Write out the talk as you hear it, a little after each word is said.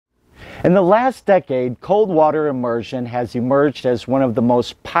In the last decade, cold water immersion has emerged as one of the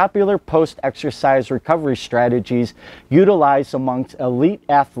most popular post-exercise recovery strategies utilized amongst elite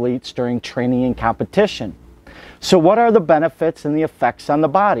athletes during training and competition. So what are the benefits and the effects on the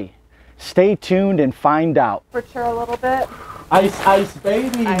body? Stay tuned and find out. Temperature a little bit. Ice, ice,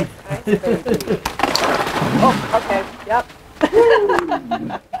 baby. Ice, ice, baby. Oh, okay. Yep.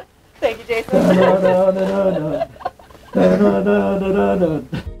 Thank you, Jason.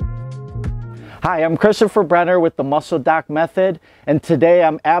 Hi, I'm Christopher Brenner with the Muscle Doc Method, and today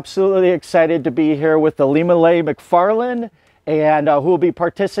I'm absolutely excited to be here with Ilima-Lei Macfarlane, and who will be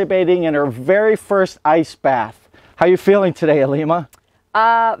participating in her very first ice bath. How are you feeling today, Ilima?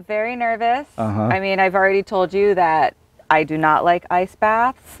 Very nervous. I mean, I've already told you that I do not like ice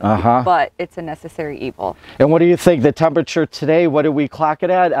baths, but it's a necessary evil. And what do you think? The temperature today, what did we clock it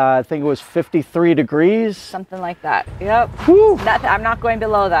at? I think it was 53 degrees. Something like that. Yep. Whew. I'm not going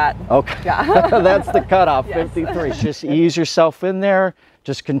below that. Okay. Yeah. That's the cutoff, yes. 53. Just ease yourself in there.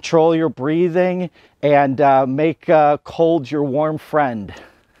 Just control your breathing and make cold your warm friend.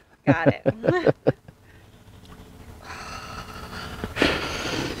 Got it.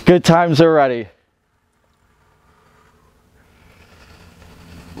 Good times already.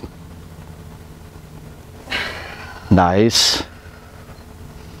 Nice.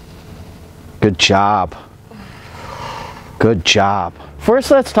 Good job. Good job.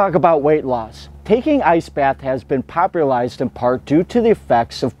 First, let's talk about weight loss. Taking ice bath has been popularized in part due to the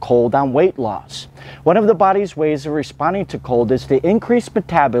effects of cold on weight loss. One of the body's ways of responding to cold is to increase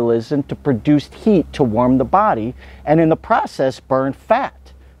metabolism to produce heat to warm the body and in the process burn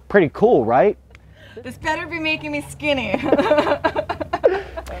fat. Pretty cool, right? This better be making me skinny.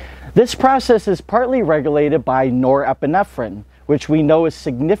 This process is partly regulated by norepinephrine, which we know is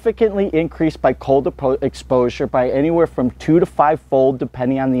significantly increased by cold exposure by anywhere from 2 to 5-fold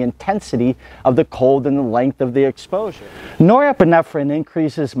depending on the intensity of the cold and the length of the exposure. Norepinephrine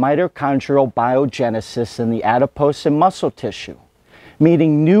increases mitochondrial biogenesis in the adipose and muscle tissue,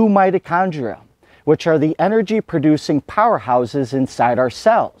 meaning new mitochondria, which are the energy-producing powerhouses inside our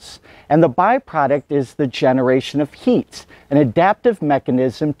cells. And the byproduct is the generation of heat, an adaptive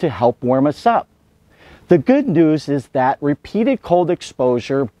mechanism to help warm us up. The good news is that repeated cold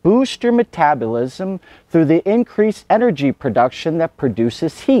exposure boosts your metabolism through the increased energy production that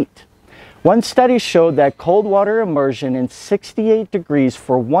produces heat. One study showed that cold water immersion in 68 degrees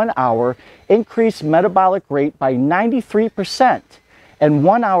for 1 hour increased metabolic rate by 93%. And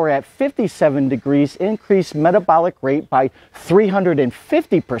 1 hour at 57 degrees increased metabolic rate by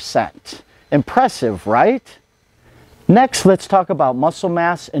 350%. Impressive, right? Next, let's talk about muscle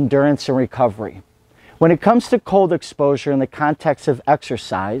mass, endurance, and recovery. When it comes to cold exposure in the context of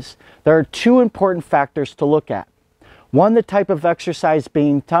exercise, there are two important factors to look at. One, the type of exercise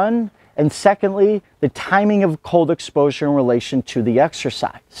being done, and secondly, the timing of cold exposure in relation to the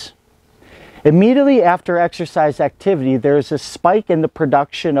exercise. Immediately after exercise activity, there is a spike in the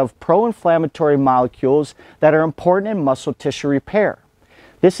production of pro-inflammatory molecules that are important in muscle tissue repair.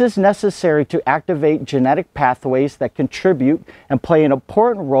 This is necessary to activate genetic pathways that contribute and play an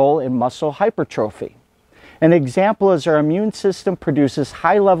important role in muscle hypertrophy. An example is our immune system produces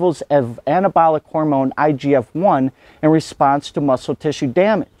high levels of anabolic hormone IGF-1 in response to muscle tissue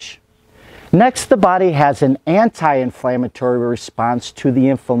damage. Next, the body has an anti-inflammatory response to the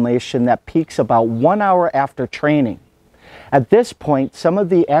inflammation that peaks about 1 hour after training. At this point, some of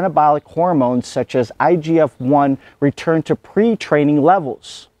the anabolic hormones, such as IGF-1, return to pre-training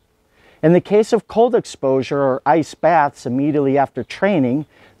levels. In the case of cold exposure or ice baths immediately after training,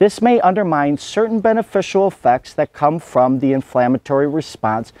 this may undermine certain beneficial effects that come from the inflammatory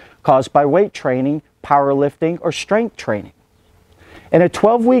response caused by weight training, powerlifting, or strength training. In a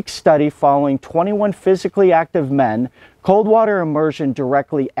 12-week study following 21 physically active men, cold water immersion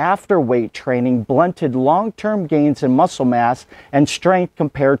directly after weight training blunted long-term gains in muscle mass and strength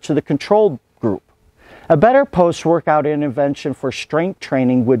compared to the control group. A better post-workout intervention for strength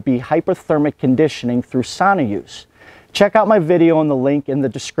training would be hypothermic conditioning through Sauna Use. Check out my video in the link in the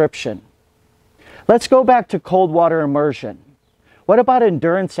description. Let's go back to cold water immersion. What about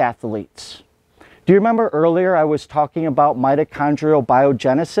endurance athletes? Do you remember earlier I was talking about mitochondrial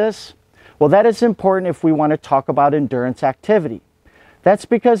biogenesis? Well, that is important if we want to talk about endurance activity. That's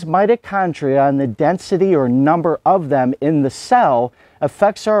because mitochondria and the density or number of them in the cell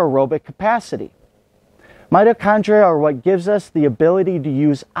affects our aerobic capacity. Mitochondria are what gives us the ability to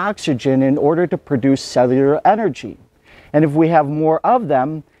use oxygen in order to produce cellular energy. And if we have more of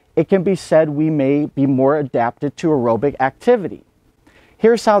them, it can be said we may be more adapted to aerobic activity.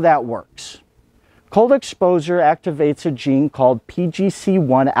 Here's how that works. Cold exposure activates a gene called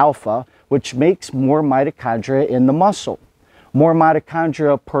PGC1 alpha, which makes more mitochondria in the muscle. More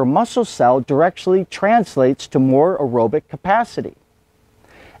mitochondria per muscle cell directly translates to more aerobic capacity.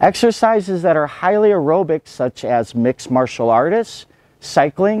 Exercises that are highly aerobic, such as mixed martial artists,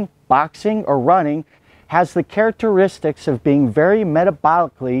 cycling, boxing, or running, has the characteristics of being very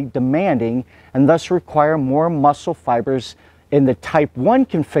metabolically demanding and thus require more muscle fibers in the type 1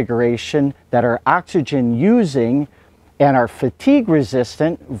 configuration that are oxygen using and are fatigue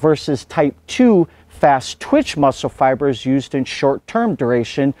resistant versus type 2 fast twitch muscle fibers used in short-term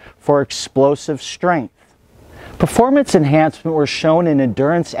duration for explosive strength. Performance enhancement were shown in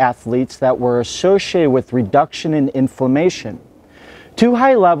endurance athletes that were associated with reduction in inflammation. Too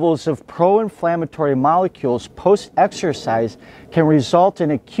high levels of pro-inflammatory molecules post-exercise can result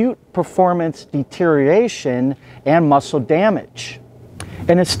in acute performance deterioration and muscle damage.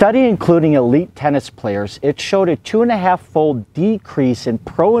 In a study including elite tennis players, it showed a 2.5-fold decrease in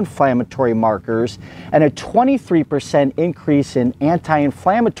pro-inflammatory markers and a 23% increase in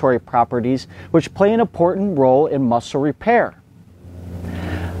anti-inflammatory properties, which play an important role in muscle repair.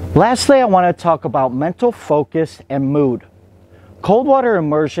 Lastly, I want to talk about mental focus and mood. Cold water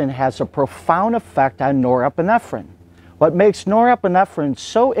immersion has a profound effect on norepinephrine. What makes norepinephrine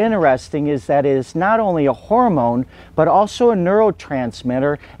so interesting is that it is not only a hormone, but also a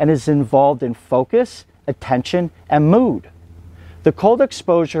neurotransmitter and is involved in focus, attention, and mood. The cold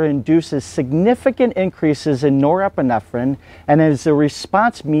exposure induces significant increases in norepinephrine and is a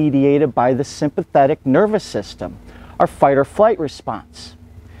response mediated by the sympathetic nervous system, our fight or flight response.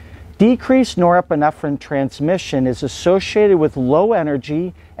 Decreased norepinephrine transmission is associated with low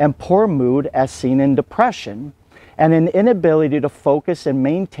energy and poor mood as seen in depression, and an inability to focus and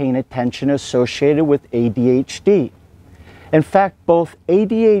maintain attention associated with ADHD. In fact, both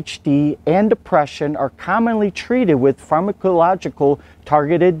ADHD and depression are commonly treated with pharmacological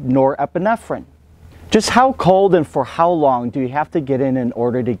targeted norepinephrine. Just how cold and for how long do you have to get in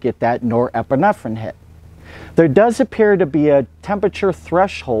order to get that norepinephrine hit? There does appear to be a temperature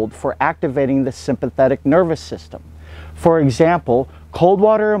threshold for activating the sympathetic nervous system. For example, cold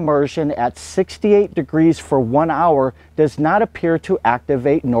water immersion at 68 degrees for 1 hour does not appear to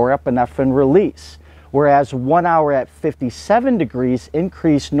activate norepinephrine release, whereas 1 hour at 57 degrees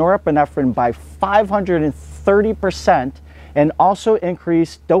increased norepinephrine by 530% and also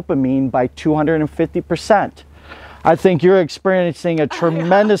increased dopamine by 250%. I think you're experiencing a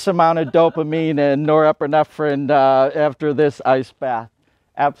tremendous amount of dopamine and norepinephrine after this ice bath.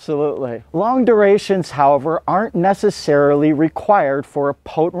 Absolutely. Long durations, however, aren't necessarily required for a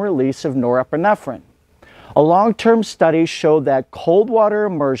potent release of norepinephrine. A long-term study showed that cold water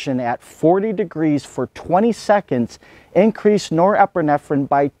immersion at 40 degrees for 20 seconds increased norepinephrine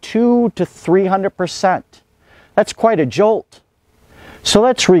by 200 to 300%. That's quite a jolt. So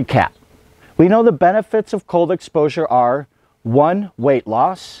let's recap. We know the benefits of cold exposure are 1. Weight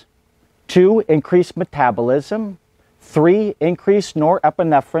loss, 2. Increased metabolism, 3. Increased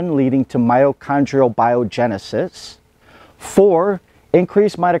norepinephrine leading to mitochondrial biogenesis, 4.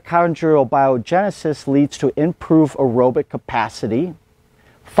 Increased mitochondrial biogenesis leads to improved aerobic capacity,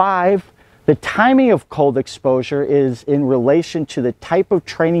 5. The timing of cold exposure is in relation to the type of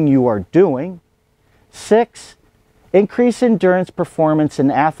training you are doing, 6. Increased endurance performance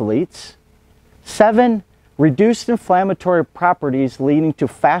in athletes, 7. Reduced inflammatory properties leading to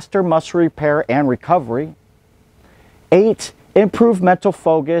faster muscle repair and recovery, 8. Improved mental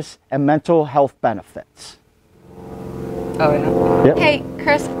focus and mental health benefits. Oh, yeah. Yep. Hey,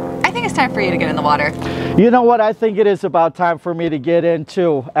 Chris, I think it's time for you to get in the water. You know what? I think it is about time for me to get in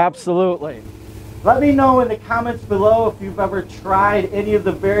too. Absolutely. Let me know in the comments below if you've ever tried any of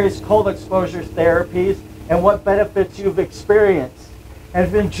the various cold exposure therapies and what benefits you've experienced. And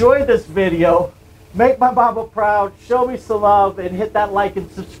if you enjoyed this video, make my mama proud, show me some love, and hit that like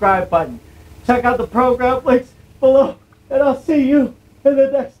and subscribe button. Check out the program links below, and I'll see you in the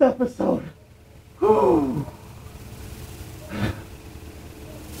next episode. Whew.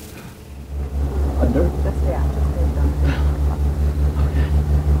 Under? Just stay down.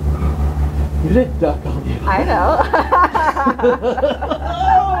 You didn't duck on you. I know.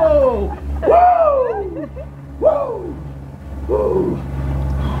 Oh! Woo! Woo! Woo!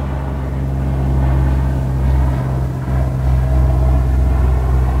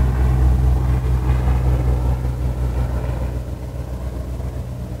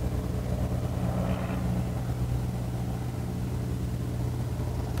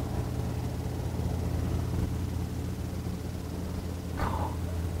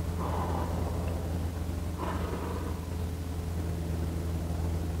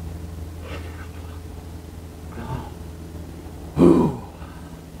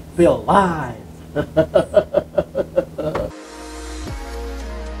 feel alive.